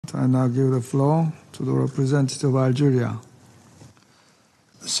statement. I now give the floor to the Representative of Algeria.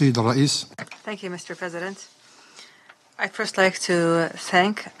 Sayyid al-Rais. Thank you, Mr. President. I'd first like to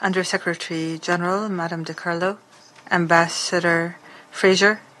thank Under-Secretary General Madame De Carlo, Ambassador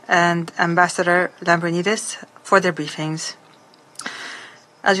Fraser, and Ambassador Lambrinidis for their briefings.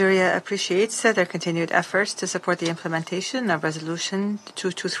 Algeria appreciates their continued efforts to support the implementation of Resolution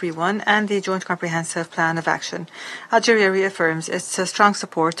 2231 and the Joint Comprehensive Plan of Action. Algeria reaffirms its strong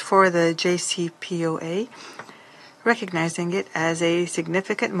support for the JCPOA, recognizing it as a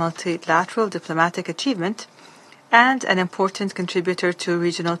significant multilateral diplomatic achievement and an important contributor to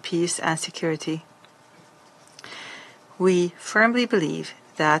regional peace and security. We firmly believe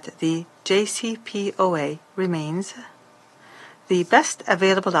that the JCPOA remains the best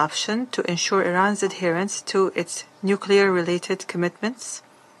available option to ensure Iran's adherence to its nuclear-related commitments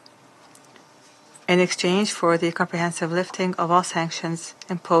in exchange for the comprehensive lifting of all sanctions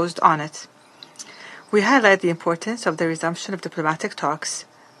imposed on it. We highlight the importance of the resumption of diplomatic talks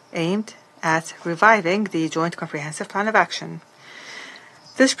aimed at reviving the Joint Comprehensive Plan of Action.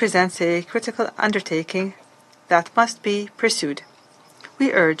 This presents a critical undertaking that must be pursued.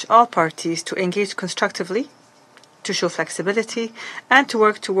 We urge all parties to engage constructively, to show flexibility, and to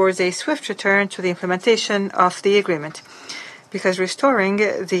work towards a swift return to the implementation of the agreement, because restoring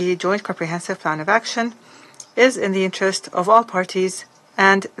the Joint Comprehensive Plan of Action is in the interest of all parties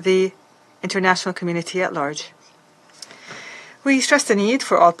and the international community at large. We stress the need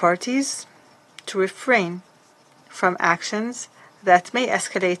for all parties to refrain from actions that may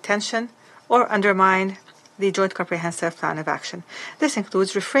escalate tension or undermine the Joint Comprehensive Plan of Action. This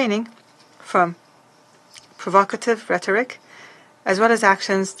includes refraining from provocative rhetoric, as well as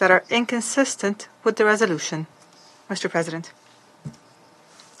actions that are inconsistent with the resolution. Mr. President,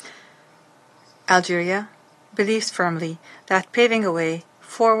 Algeria believes firmly that paving a way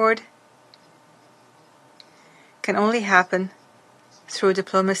forward can only happen through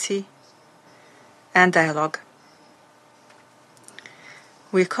diplomacy and dialogue.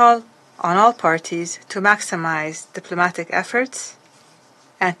 We call on all parties to maximize diplomatic efforts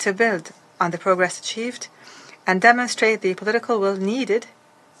and to build on the progress achieved and demonstrate the political will needed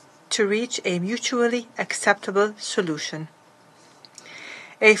to reach a mutually acceptable solution.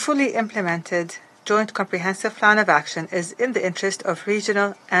 A fully implemented Joint Comprehensive Plan of Action is in the interest of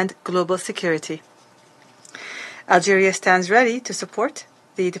regional and global security. Algeria stands ready to support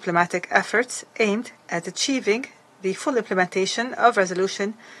the diplomatic efforts aimed at achieving the full implementation of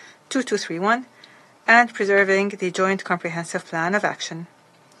Resolution 2231 and preserving the Joint Comprehensive Plan of Action.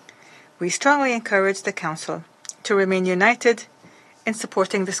 We strongly encourage the Council to remain united in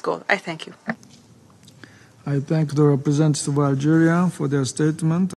supporting this goal. I thank you. I thank the Representative of Algeria for their statement.